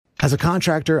As a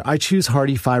contractor, I choose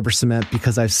Hardy Fiber Cement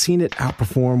because I've seen it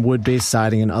outperform wood-based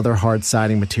siding and other hard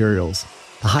siding materials.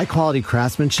 The high-quality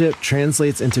craftsmanship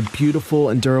translates into beautiful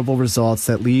and durable results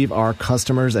that leave our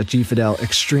customers at G-Fidel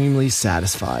extremely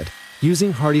satisfied.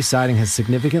 Using Hardy siding has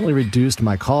significantly reduced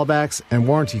my callbacks and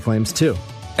warranty claims too.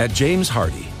 At James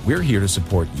Hardy, we're here to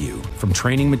support you, from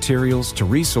training materials to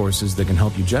resources that can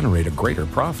help you generate a greater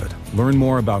profit. Learn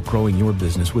more about growing your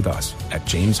business with us at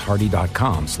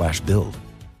jameshardy.com/build.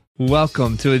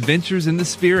 Welcome to Adventures in the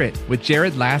Spirit with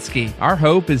Jared Lasky. Our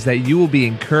hope is that you will be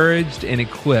encouraged and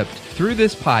equipped through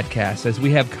this podcast as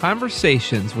we have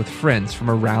conversations with friends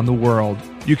from around the world.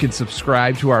 You can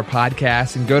subscribe to our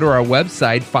podcast and go to our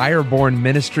website,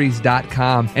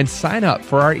 firebornministries.com, and sign up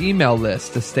for our email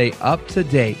list to stay up to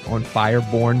date on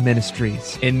Fireborn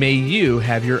Ministries. And may you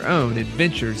have your own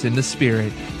adventures in the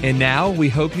Spirit. And now we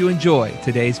hope you enjoy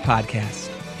today's podcast.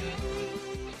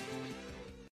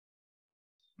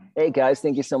 Hey guys,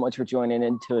 thank you so much for joining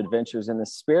into Adventures in the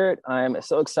Spirit. I'm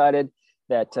so excited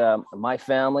that my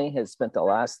family has spent the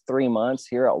last 3 months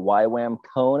here at YWAM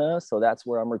Kona. So that's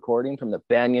where I'm recording from the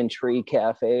Banyan Tree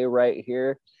Cafe right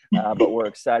here. But we're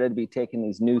excited to be taking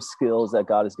these new skills that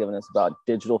God has given us about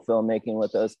digital filmmaking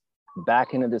with us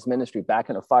back into this ministry, back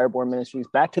into Fireborn Ministries,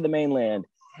 back to the mainland,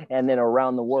 and then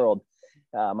around the world.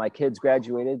 My kids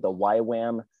graduated the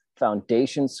YWAM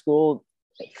Foundation School.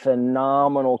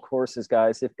 Phenomenal courses,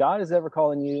 guys. If God is ever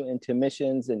calling you into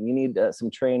missions and you need some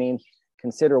training,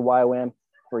 consider YWAM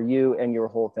for you and your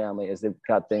whole family, as they've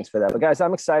got things for that. But guys,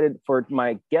 I'm excited for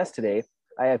my guest today.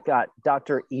 I have got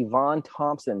Dr. Evonne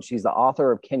Thompson. She's the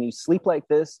author of Can You Sleep Like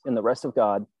This in the Rest of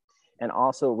God? And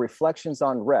also Reflections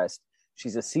on Rest.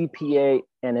 She's a CPA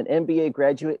and an MBA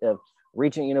graduate of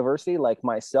Regent University, like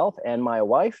myself and my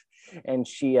wife. And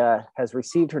she has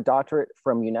received her doctorate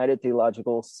from United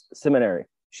Theological Seminary.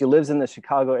 She lives in the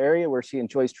Chicago area where she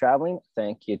enjoys traveling.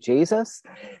 Thank you, Jesus.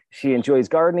 She enjoys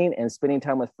gardening and spending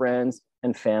time with friends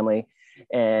and family.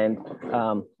 And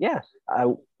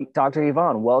Dr.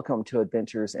 Evonne, welcome to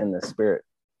Adventures in the Spirit.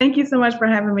 Thank you so much for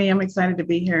having me. I'm excited to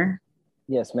be here.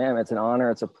 Yes, ma'am. It's an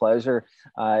honor. It's a pleasure.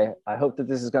 I hope that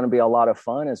this is going to be a lot of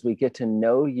fun as we get to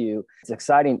know you. It's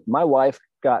exciting. My wife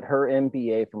got her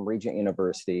MBA from Regent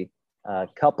University a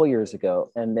couple years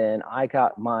ago, and then I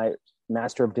got my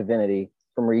Master of Divinity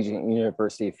from Regent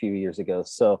University a few years ago.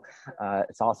 So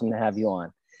it's awesome to have you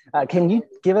on. Can you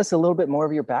give us a little bit more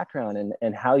of your background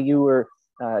and how you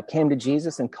came to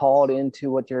Jesus and called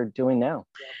into what you're doing now?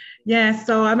 Yeah,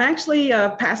 so I'm actually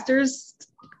a pastor's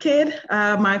kid.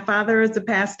 My father is a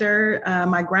pastor.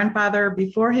 My grandfather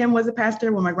before him was a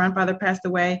pastor. When my grandfather passed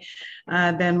away,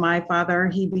 then my father,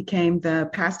 he became the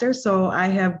pastor. So I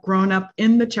have grown up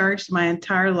in the church my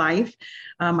entire life.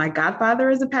 My godfather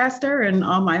is a pastor, and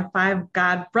all my 5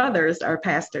 god brothers are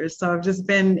pastors. So I've just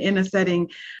been in a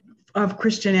setting of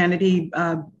Christianity,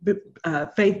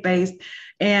 faith-based.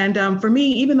 And for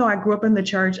me, even though I grew up in the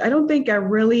church, I don't think I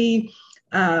really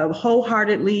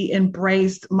wholeheartedly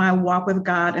embraced my walk with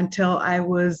God until I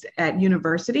was at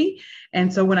university.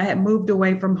 And so when I had moved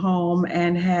away from home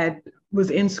and was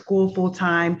in school full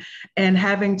time and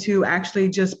having to actually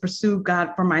just pursue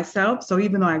God for myself. So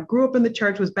even though I grew up in the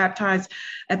church, was baptized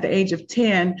at the age of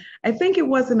 10, I think it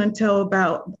wasn't until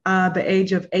about the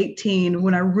age of 18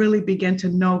 when I really began to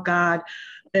know God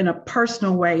in a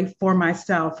personal way for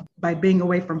myself by being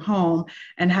away from home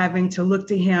and having to look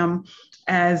to him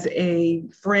as a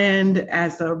friend,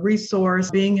 as a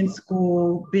resource, being in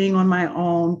school, being on my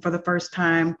own for the first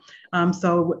time.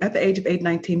 So at the age of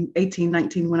 18,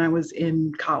 19, when I was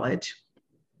in college.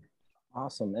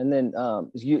 Awesome. And then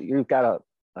you've got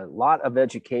a lot of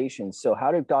education. So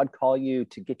how did God call you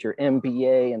to get your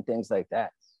MBA and things like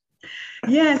that?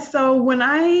 Yeah, so when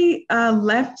I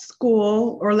left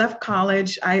school or left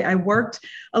college, I worked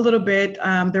a little bit.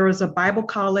 There was a Bible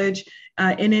college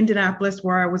in Indianapolis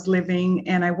where I was living,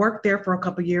 and I worked there for a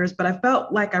couple of years, but I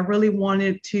felt like I really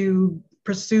wanted to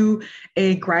pursue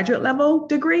a graduate level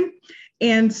degree.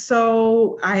 And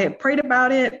so I had prayed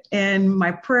about it, and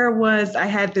my prayer was I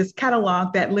had this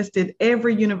catalog that listed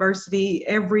every university,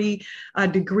 every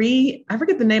degree. I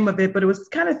forget the name of it, but it was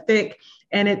kind of thick,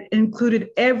 and it included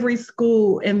every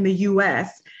school in the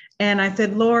U.S. And I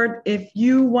said, Lord, if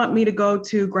you want me to go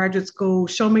to graduate school,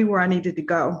 show me where I needed to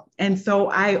go. And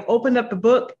so I opened up the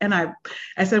book, and I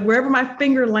said, wherever my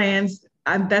finger lands,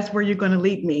 that's where you're going to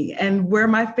lead me. And where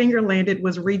my finger landed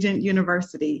was Regent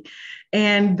University.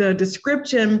 And the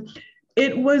description,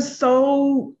 it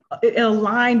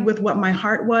aligned with what my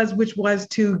heart was, which was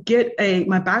to get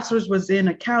my bachelor's was in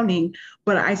accounting,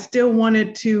 but I still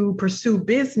wanted to pursue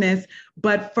business,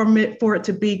 but for it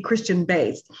to be Christian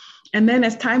based. And then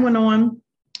as time went on,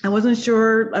 I wasn't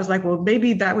sure. I was like, well,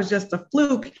 maybe that was just a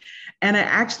fluke. And I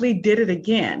actually did it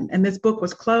again. And this book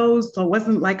was closed. So it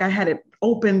wasn't like I had it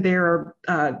open there,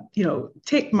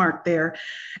 tick mark there.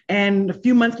 And a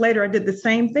few months later, I did the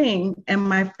same thing. And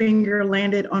my finger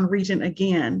landed on Regent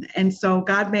again. And so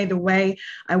God made the way.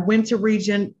 I went to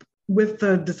Regent with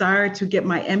the desire to get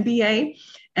my MBA.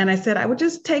 And I said I would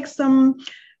just take some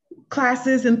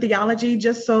classes in theology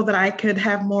just so that I could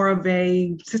have more of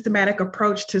a systematic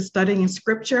approach to studying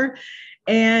scripture.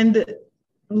 And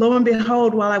lo and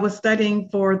behold, while I was studying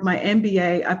for my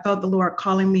MBA, I felt the Lord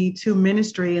calling me to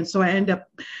ministry. And so I ended up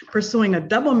pursuing a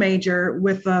double major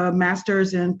with a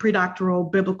master's in predoctoral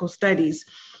biblical studies.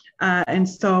 And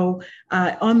so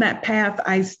on that path,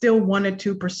 I still wanted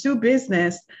to pursue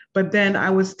business, but then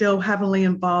I was still heavily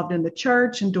involved in the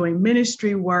church and doing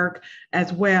ministry work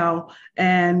as well.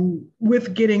 And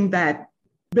with getting that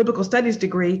biblical studies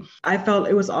degree, I felt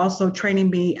it was also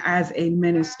training me as a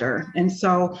minister. And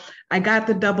so I got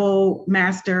the double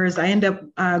master's. I ended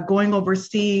up going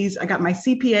overseas. I got my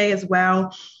CPA as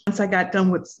well once I got done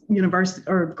with university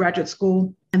or graduate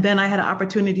school. And then I had an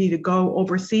opportunity to go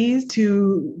overseas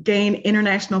to gain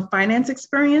international finance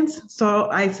experience. So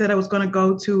I said I was going to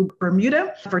go to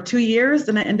Bermuda for 2 years,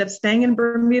 and I ended up staying in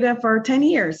Bermuda for 10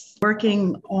 years,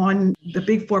 working on the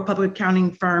big four public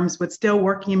accounting firms, but still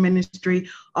working in ministry,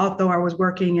 although I was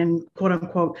working in, quote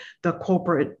unquote, the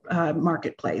corporate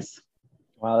marketplace.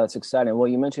 Wow, that's exciting. Well,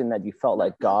 you mentioned that you felt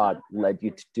like God led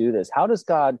you to do this. How does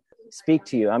God speak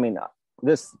to you? I mean,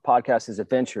 this podcast is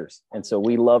adventures. And so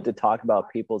we love to talk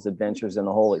about people's adventures in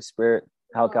the Holy Spirit,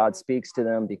 how God speaks to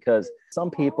them, because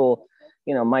some people,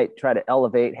 might try to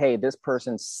elevate, hey, this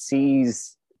person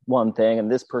sees one thing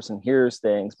and this person hears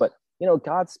things. But,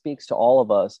 God speaks to all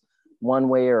of us one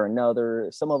way or another.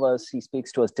 Some of us, he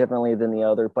speaks to us differently than the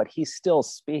other, but he's still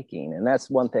speaking. And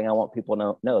that's one thing I want people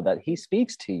to know, that he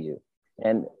speaks to you.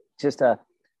 And just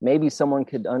maybe someone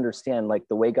could understand, like,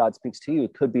 the way God speaks to you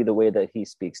could be the way that he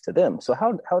speaks to them. So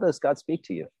how does God speak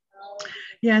to you?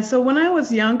 Yeah, so when I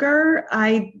was younger,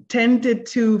 I tended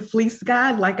to fleece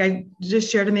God, like I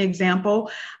just shared in the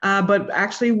example. But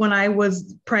actually, when I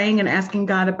was praying and asking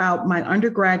God about my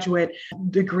undergraduate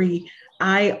degree,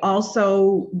 I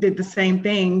also did the same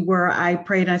thing where I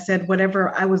prayed and I said,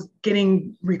 whatever, I was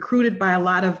getting recruited by a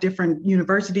lot of different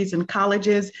universities and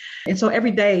colleges. And so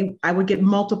every day I would get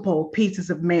multiple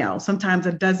pieces of mail, sometimes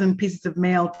a dozen pieces of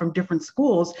mail from different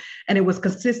schools. And it was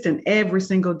consistent every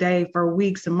single day for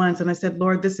weeks and months. And I said,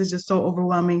 Lord, this is just so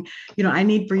overwhelming. I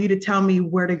need for you to tell me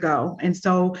where to go. And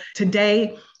so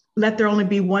today, let there only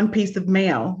be one piece of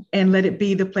mail and let it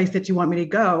be the place that you want me to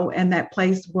go. And that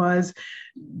place was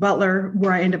Butler,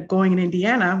 where I ended up going in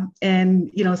Indiana. And,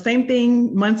 same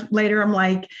thing months later, I'm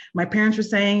like, my parents were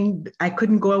saying I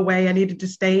couldn't go away. I needed to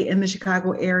stay in the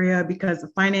Chicago area because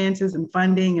of finances and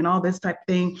funding and all this type of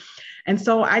thing. And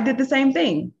so I did the same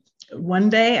thing. One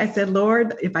day I said,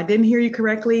 Lord, if I didn't hear you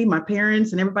correctly, my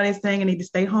parents and everybody's saying I need to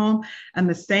stay home. And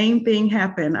the same thing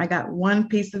happened. I got one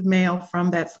piece of mail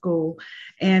from that school.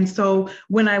 And so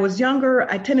when I was younger,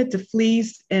 I tended to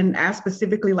fleece and ask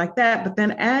specifically like that. But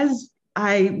then as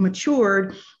I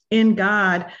matured in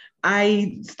God,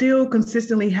 I still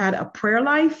consistently had a prayer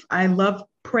life. I loved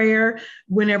prayer.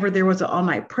 Whenever there was an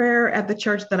all-night prayer at the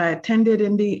church that I attended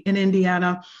in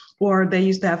Indiana, or they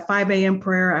used to have 5 a.m.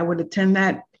 prayer, I would attend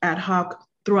that ad hoc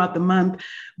throughout the month.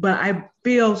 But I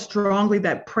feel strongly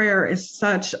that prayer is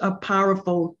such a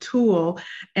powerful tool.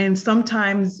 And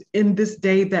sometimes in this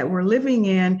day that we're living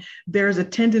in, there's a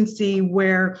tendency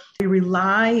where we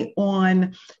rely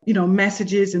on,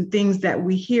 messages and things that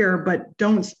we hear, but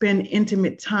don't spend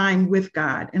intimate time with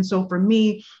God. And so for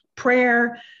me,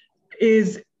 prayer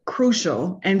is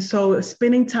crucial. And so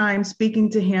spending time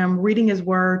speaking to him, reading his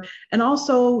word, and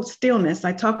also stillness.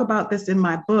 I talk about this in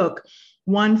my book,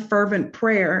 One Fervent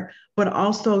Prayer, but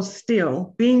also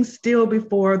being still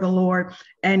before the Lord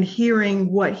and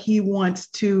hearing what he wants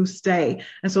to say.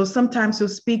 And so sometimes he'll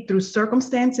speak through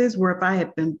circumstances where if I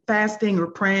had been fasting or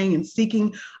praying and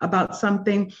seeking about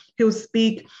something, he'll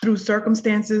speak through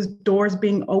circumstances, doors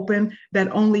being open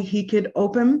that only he could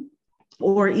open,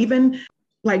 or even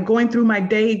like going through my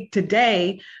day to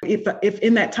day, if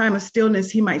in that time of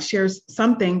stillness, he might share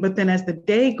something, but then as the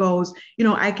day goes,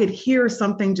 I could hear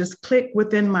something just click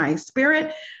within my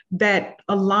spirit that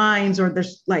aligns, or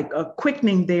there's like a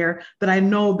quickening there that I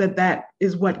know that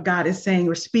is what God is saying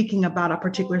or speaking about a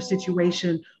particular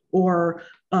situation or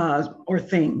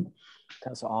thing.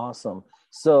 That's awesome.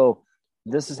 So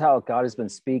this is how God has been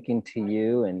speaking to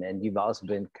you, and you've also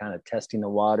been kind of testing the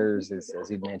waters,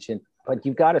 as you mentioned, but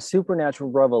you've got a supernatural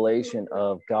revelation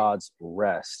of God's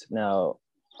rest. Now,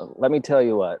 let me tell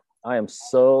you what, I am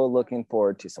so looking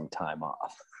forward to some time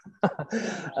off.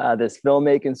 This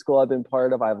filmmaking school I've been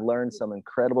part of, I've learned some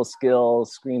incredible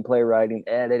skills, screenplay writing,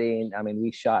 editing. I mean,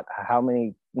 we shot how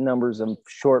many numbers of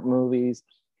short movies,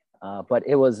 but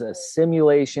it was a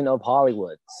simulation of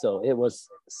Hollywood. So it was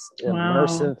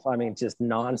immersive. I mean, just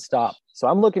nonstop. So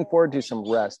I'm looking forward to some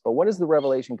rest. But what is the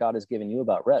revelation God has given you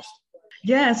about rest?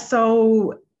 Yeah,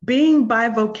 so being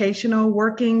bivocational,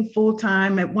 working full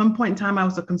time, at one point in time, I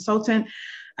was a consultant.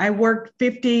 I worked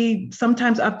 50,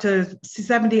 sometimes up to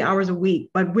 70 hours a week.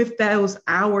 But with those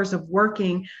hours of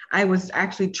working, I was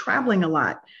actually traveling a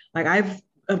lot. Like I've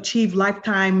achieved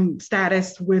lifetime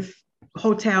status with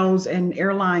hotels and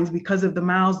airlines because of the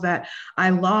miles that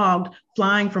I logged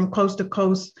flying from coast to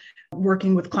coast,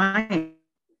 working with clients.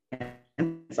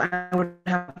 I would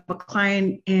have a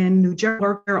client in New Jersey,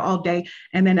 work there all day.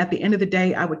 And then at the end of the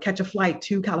day, I would catch a flight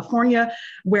to California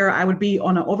where I would be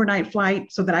on an overnight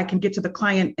flight so that I can get to the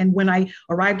client. And when I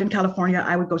arrived in California,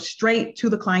 I would go straight to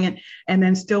the client and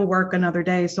then still work another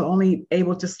day. So only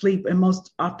able to sleep, and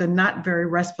most often not very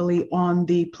restfully, on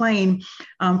the plane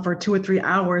for 2 or 3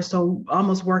 hours. So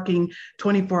almost working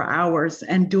 24 hours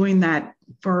and doing that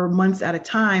for months at a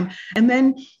time. And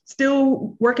then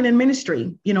still working in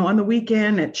ministry, on the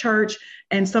weekend at church.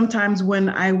 And sometimes when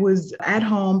I was at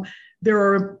home, there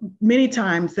were many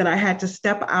times that I had to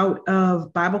step out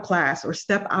of Bible class or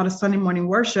step out of Sunday morning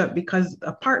worship because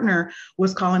a partner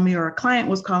was calling me or a client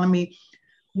was calling me,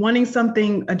 wanting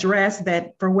something addressed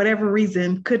that for whatever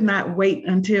reason could not wait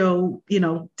until,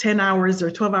 10 hours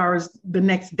or 12 hours the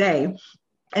next day.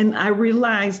 And I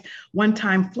realized one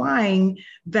time flying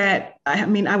that,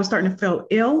 I was starting to feel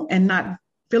ill and not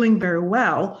feeling very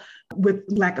well with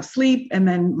lack of sleep. And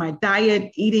then my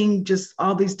diet, eating just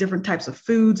all these different types of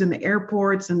foods in the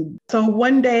airports. And so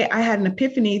one day I had an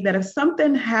epiphany that if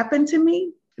something happened to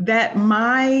me, that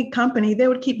my company, they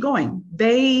would keep going.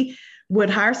 They would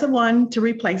hire someone to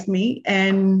replace me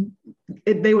and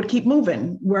they would keep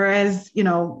moving. Whereas,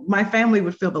 my family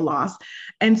would feel the loss.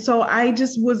 And so I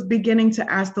just was beginning to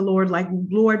ask the Lord,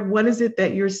 Lord, what is it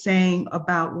that you're saying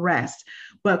about rest?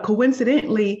 But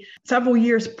coincidentally, several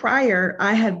years prior,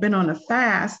 I had been on a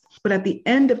fast, but at the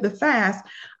end of the fast,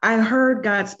 I heard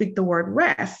God speak the word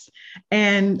rest.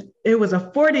 And it was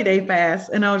a 40-day fast.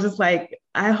 And I was just like,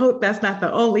 I hope that's not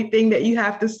the only thing that you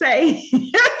have to say.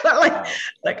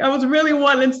 I was really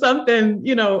wanting something,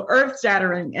 earth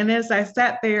shattering. And as I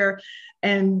sat there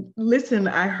and listened,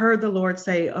 I heard the Lord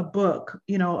say a book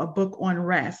on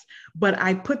rest. But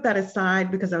I put that aside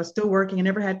because I was still working and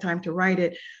never had time to write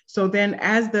it. So then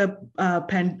as the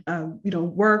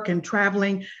work and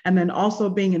traveling, and then also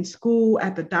being in school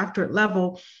at the doctorate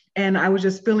level, and I was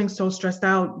just feeling so stressed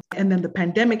out. And then the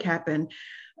pandemic happened.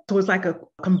 So it was like a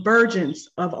convergence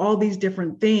of all these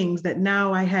different things that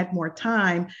now I had more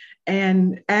time.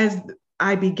 And as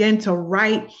I began to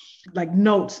write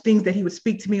notes, things that he would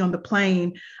speak to me on the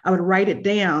plane, I would write it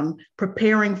down,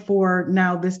 preparing for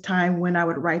now this time when I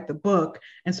would write the book.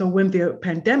 And so when the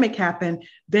pandemic happened,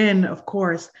 then of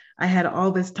course I had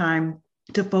all this time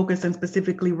to focus and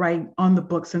specifically write on the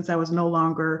book since I was no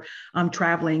longer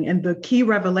traveling. And the key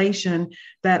revelation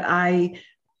that I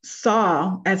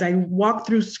saw as I walked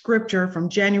through scripture from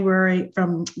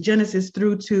Genesis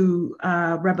through to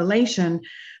Revelation,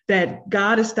 that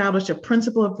God established a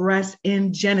principle of rest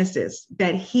in Genesis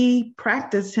that he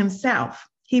practiced himself.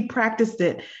 He practiced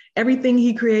it. Everything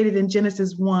he created in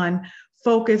Genesis 1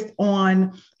 focused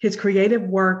on his creative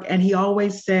work, and he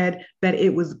always said that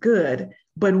it was good.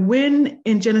 But when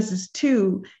in Genesis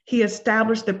 2, he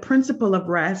established the principle of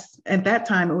rest, at that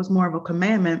time it was more of a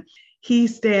commandment. He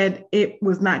said it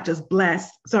was not just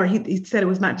blessed. He said it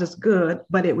was not just good,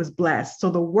 but it was blessed. So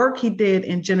the work he did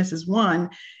in Genesis 1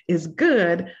 is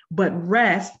good, but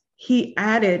rest, he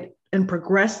added and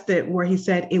progressed it where he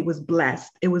said it was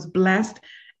blessed. It was blessed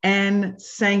and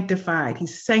sanctified. He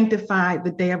sanctified the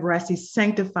day of rest. He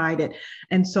sanctified it.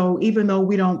 And so even though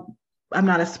I'm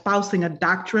not espousing a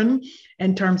doctrine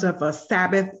in terms of a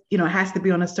Sabbath, it has to be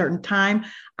on a certain time.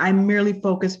 I merely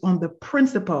focus on the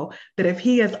principle that if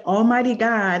he as Almighty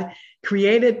God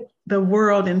created the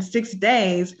world in 6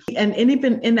 days, and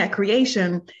even in that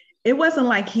creation, it wasn't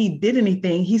like he did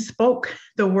anything. He spoke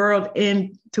the world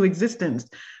into existence.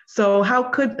 So how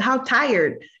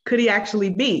tired could he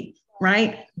actually be,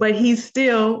 right? But he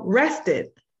still rested.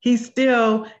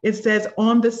 It says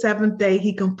on the seventh day,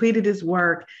 he completed his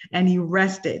work and he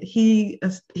rested. He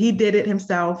did it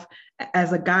himself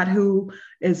as a God who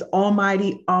is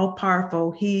almighty, all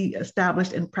powerful. He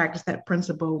established and practiced that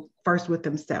principle first with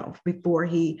himself before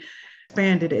he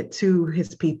expanded it to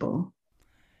his people.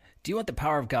 Do you want the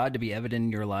power of God to be evident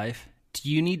in your life? Do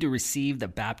you need to receive the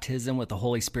baptism with the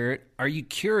Holy Spirit? Are you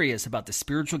curious about the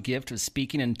spiritual gift of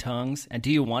speaking in tongues? And do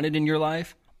you want it in your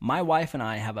life? My wife and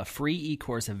I have a free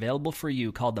e-course available for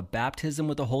you called The Baptism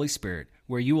with the Holy Spirit,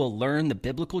 where you will learn the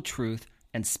biblical truth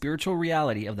and spiritual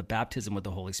reality of the baptism with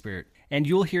the Holy Spirit. And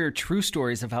you'll hear true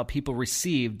stories of how people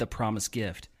received the promised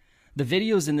gift. The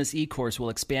videos in this e-course will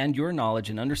expand your knowledge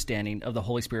and understanding of the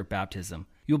Holy Spirit baptism.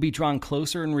 You'll be drawn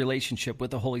closer in relationship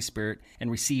with the Holy Spirit and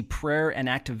receive prayer and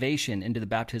activation into the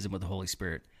baptism with the Holy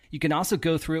Spirit. You can also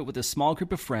go through it with a small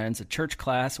group of friends, a church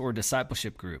class, or a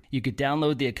discipleship group. You could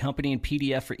download the accompanying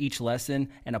PDF for each lesson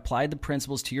and apply the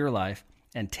principles to your life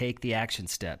and take the action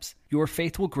steps. Your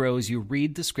faith will grow as you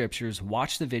read the scriptures,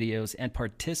 watch the videos, and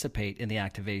participate in the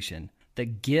activation. The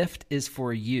gift is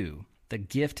for you. The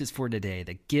gift is for today.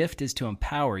 The gift is to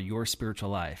empower your spiritual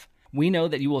life. We know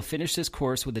that you will finish this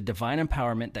course with the divine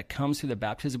empowerment that comes through the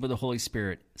baptism with the Holy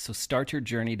Spirit, so start your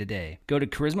journey today. Go to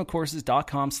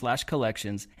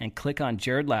charismacourses.com/collections and click on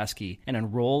Jared Lasky and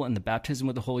enroll in the Baptism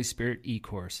with the Holy Spirit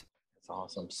e-course. That's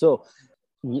awesome. So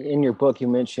in your book, you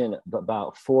mentioned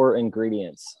about 4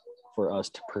 ingredients for us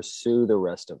to pursue the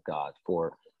rest of God.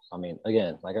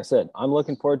 Again, like I said, I'm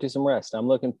looking forward to some rest. I'm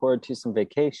looking forward to some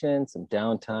vacation, some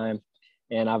downtime.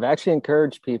 And I've actually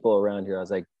encouraged people around here. I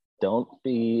was like, don't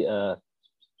be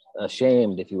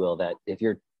ashamed, if you will, that if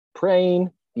you're praying,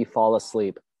 you fall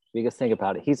asleep. Because think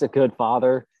about it. He's a good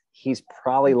father. He's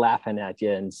probably laughing at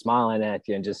you and smiling at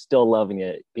you and just still loving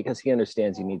it because he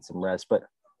understands you need some rest. But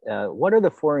what are the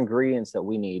 4 ingredients that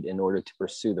we need in order to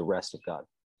pursue the rest of God?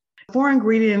 4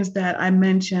 ingredients that I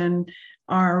mentioned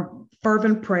are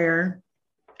fervent prayer.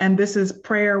 And this is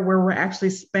prayer where we're actually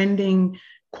spending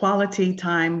quality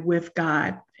time with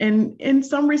God. And in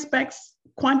some respects,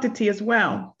 quantity as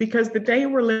well, because the day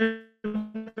we're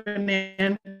living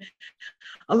in,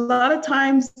 a lot of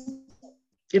times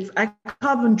I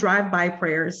call them drive-by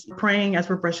prayers, praying as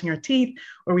we're brushing our teeth,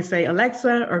 or we say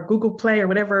Alexa or Google Play or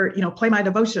whatever, play my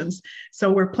devotions.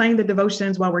 So we're playing the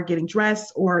devotions while we're getting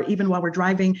dressed, or even while we're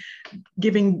driving,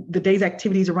 giving the day's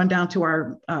activities a rundown to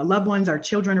our loved ones, our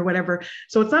children or whatever.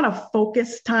 So it's not a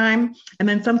focused time. And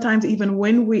then sometimes even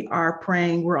when we are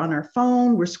praying, we're on our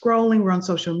phone, we're scrolling, we're on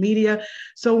social media.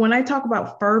 So when I talk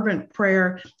about fervent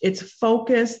prayer, it's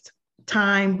focused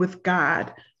time with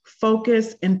God.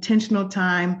 Focus, intentional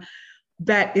time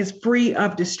that is free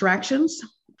of distractions.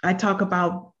 I talk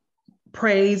about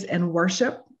praise and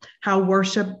worship, how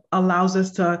worship allows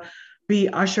us to be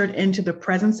ushered into the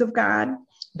presence of God,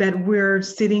 that we're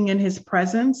sitting in his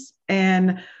presence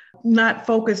and not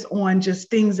focus on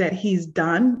just things that he's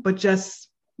done, but just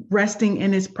resting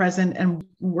in his presence and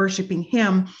worshiping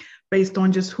him based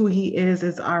on just who he is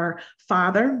as our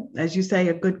Father, as you say,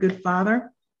 a good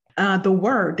Father. The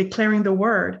word, declaring the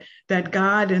word, that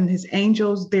God and his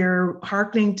angels, they're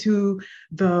hearkening to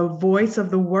the voice of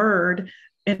the word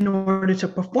in order to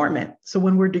perform it. So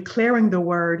when we're declaring the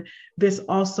word, this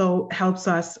also helps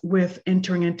us with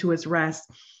entering into his rest.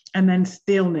 And then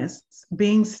stillness,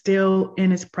 being still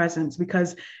in his presence,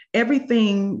 because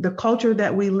everything, the culture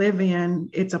that we live in,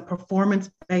 it's a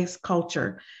performance-based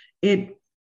culture. It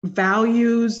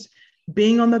values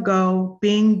being on the go,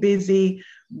 being busy.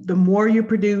 The more you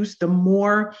produce, the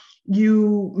more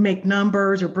you make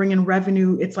numbers or bring in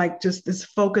revenue. It's like just this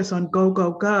focus on go,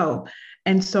 go, go.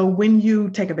 And so when you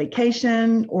take a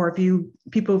vacation, or if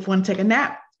people want to take a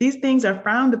nap, these things are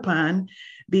frowned upon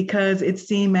because it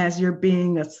seems as you're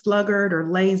being a sluggard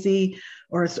or lazy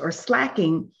or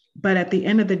slacking. But at the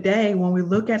end of the day, when we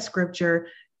look at scripture,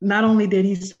 not only did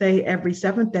he say every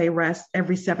 7th day rest,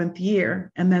 every 7th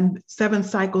year, and then 7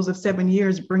 cycles of 7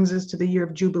 years brings us to the year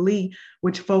of Jubilee,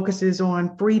 which focuses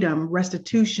on freedom,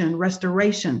 restitution,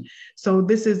 restoration. So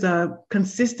this is a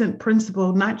consistent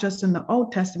principle, not just in the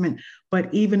Old Testament,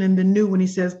 but even in the New, when he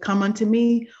says, come unto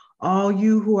me, all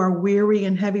you who are weary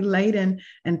and heavy laden,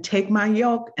 and take my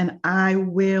yoke, and I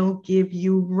will give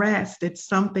you rest. It's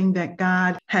something that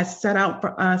God has set out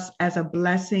for us as a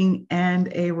blessing and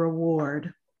a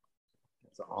reward.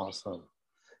 Awesome.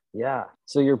 Yeah.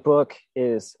 So your book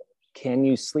is Can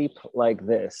You Sleep Like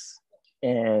This?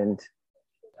 And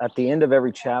at the end of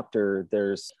every chapter,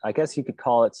 there's, I guess you could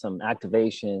call it some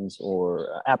activations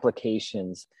or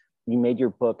applications. You made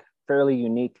your book fairly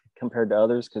unique compared to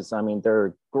others because, there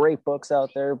are great books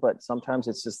out there, but sometimes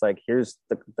it's just like, here's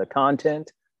the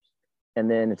content, and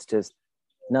then it's just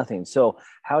nothing. So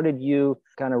how did you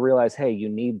kind of realize, hey, you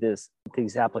need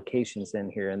these applications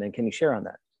in here? And then can you share on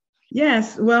that?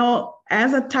 Yes. Well,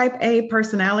 as a type A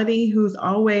personality who's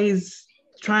always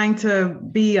trying to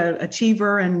be an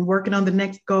achiever and working on the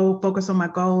next goal, focus on my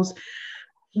goals,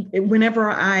 whenever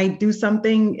I do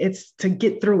something, it's to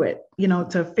get through it,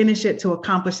 to finish it, to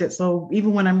accomplish it. So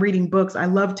even when I'm reading books, I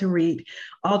love to read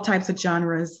all types of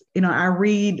genres. I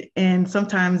read, and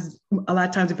sometimes, a lot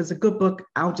of times, if it's a good book,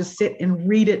 I'll just sit and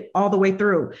read it all the way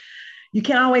through. You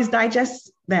can't always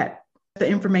digest the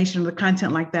information, the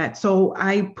content like that. So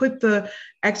I put the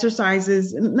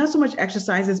exercises, not so much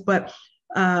exercises, but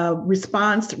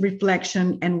response,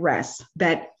 reflection, and rest,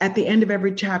 that at the end of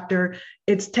every chapter,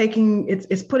 it's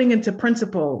putting into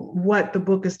principle what the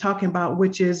book is talking about,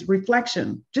 which is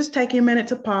reflection. Just taking a minute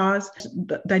to pause,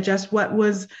 digest what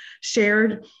was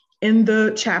shared in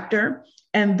the chapter,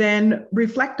 and then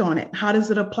reflect on it. How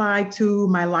does it apply to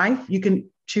my life? You can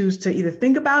choose to either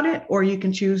think about it, or you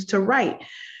can choose to write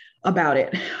about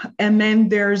it. And then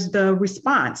there's the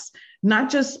response,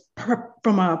 not just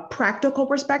from a practical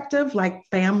perspective, like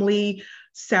family,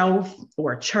 self,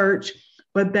 or church,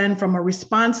 but then from a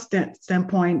response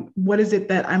standpoint, what is it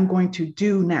that I'm going to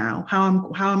do now? How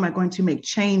am I going to make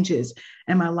changes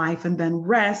in my life? And then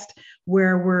rest,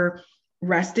 where we're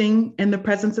resting in the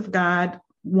presence of God,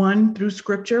 one, through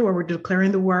scripture, where we're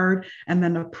declaring the word, and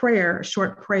then a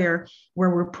short prayer, where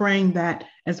we're praying that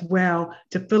as well,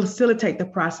 to facilitate the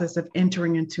process of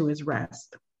entering into his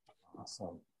rest.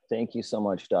 Awesome. Thank you so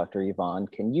much, Dr. Evonne.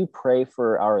 Can you pray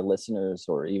for our listeners,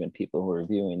 or even people who are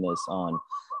viewing this on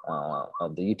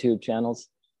the YouTube channels?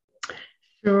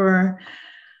 Sure.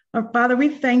 Father, we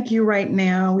thank you right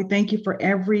now. We thank you for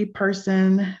every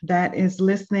person that is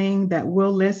listening, that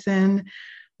will listen.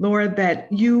 Lord,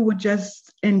 that you would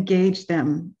just engage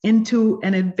them into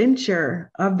an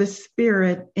adventure of the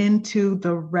Spirit into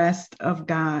the rest of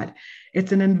God.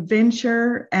 It's an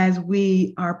adventure as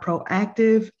we are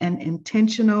proactive and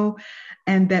intentional,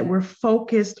 and that we're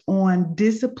focused on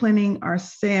disciplining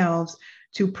ourselves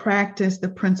to practice the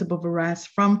principle of rest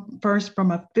from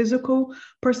a physical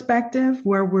perspective,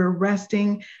 where we're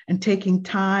resting and taking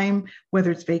time,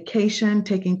 whether it's vacation,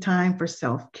 taking time for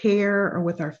self-care or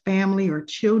with our family or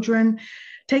children,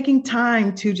 taking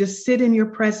time to just sit in your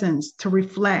presence, to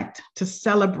reflect, to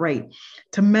celebrate,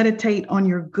 to meditate on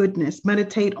your goodness,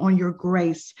 meditate on your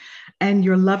grace and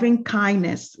your loving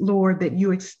kindness, Lord, that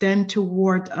you extend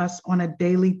toward us on a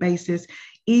daily basis,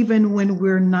 even when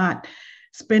we're not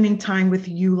spending time with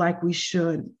you like we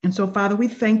should. And so, Father, we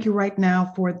thank you right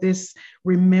now for this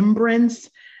remembrance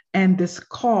and this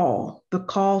call, the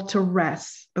call to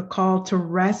rest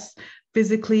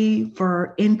physically,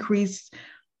 for increased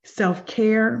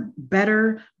self-care,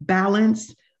 better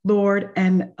balance, Lord,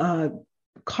 and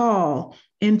call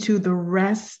into the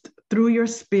rest through your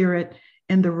Spirit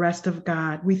in the rest of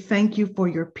God. We thank you for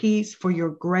your peace, for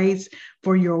your grace,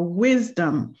 for your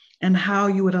wisdom, and how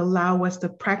you would allow us to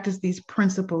practice these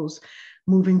principles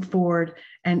moving forward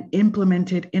and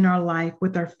implement it in our life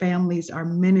with our families, our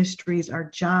ministries, our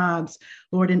jobs,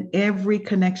 Lord, in every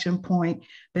connection point,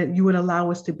 that you would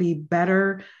allow us to be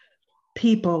better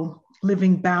people,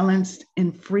 living balanced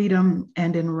in freedom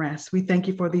and in rest. We thank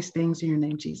you for these things in your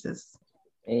name, Jesus.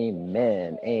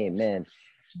 Amen. Amen.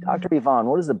 Dr. Evonne,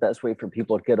 what is the best way for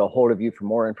people to get a hold of you for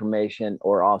more information,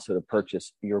 or also to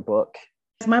purchase your book?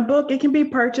 My book, it can be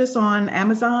purchased on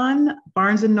Amazon,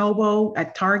 Barnes & Noble,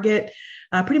 at Target,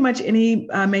 pretty much any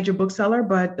major bookseller,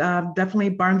 but definitely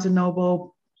Barnes &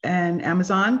 Noble and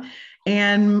Amazon.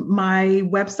 And my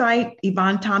website,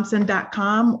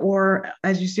 EvonneThompson.com, or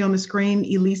as you see on the screen,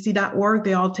 Elisi.org.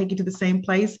 They all take you to the same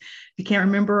place. If you can't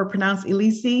remember or pronounce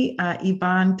Elisi,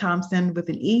 Evonne Thompson with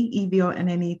an E,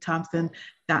 Evonne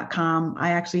Thompson.com.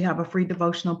 I actually have a free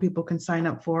devotional people can sign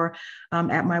up for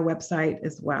at my website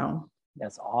as well.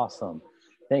 That's awesome.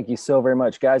 Thank you so very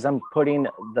much, guys. I'm putting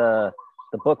the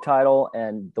book title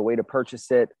and the way to purchase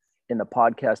it in the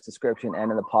podcast description and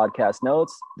in the podcast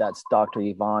notes. That's Dr.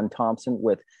 Evonne Thompson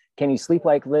with Can You Sleep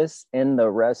Like This in the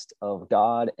Rest of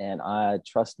God? And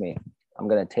trust me, I'm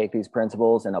going to take these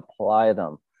principles and apply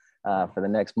them for the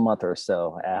next month or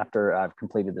so after I've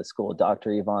completed the school.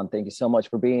 Dr. Evonne, thank you so much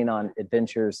for being on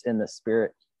Adventures in the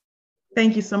Spirit.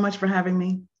 Thank you so much for having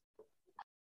me.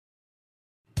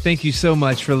 Thank you so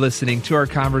much for listening to our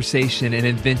conversation in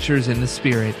Adventures in the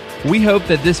Spirit. We hope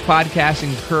that this podcast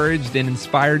encouraged and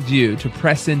inspired you to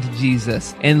press into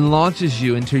Jesus and launches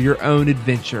you into your own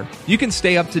adventure. You can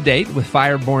stay up to date with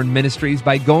Fireborn Ministries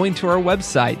by going to our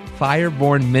website,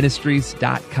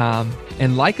 firebornministries.com,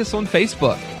 and like us on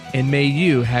Facebook. And may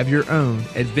you have your own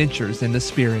Adventures in the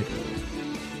Spirit.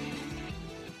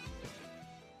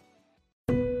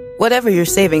 Whatever you're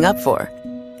saving up for,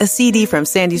 a CD from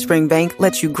Sandy Spring Bank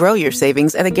lets you grow your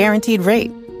savings at a guaranteed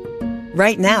rate.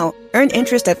 Right now, earn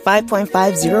interest at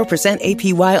 5.50%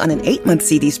 APY on an 8-month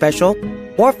CD special,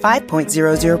 or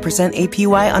 5.00%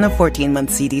 APY on a 14-month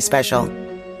CD special.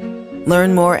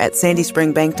 Learn more at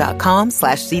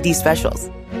sandyspringbank.com/CD specials.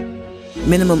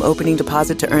 Minimum opening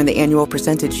deposit to earn the annual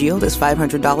percentage yield is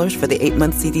 $500 for the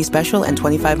 8-month CD special and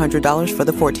 $2,500 for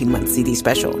the 14-month CD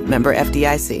special. Member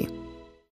FDIC.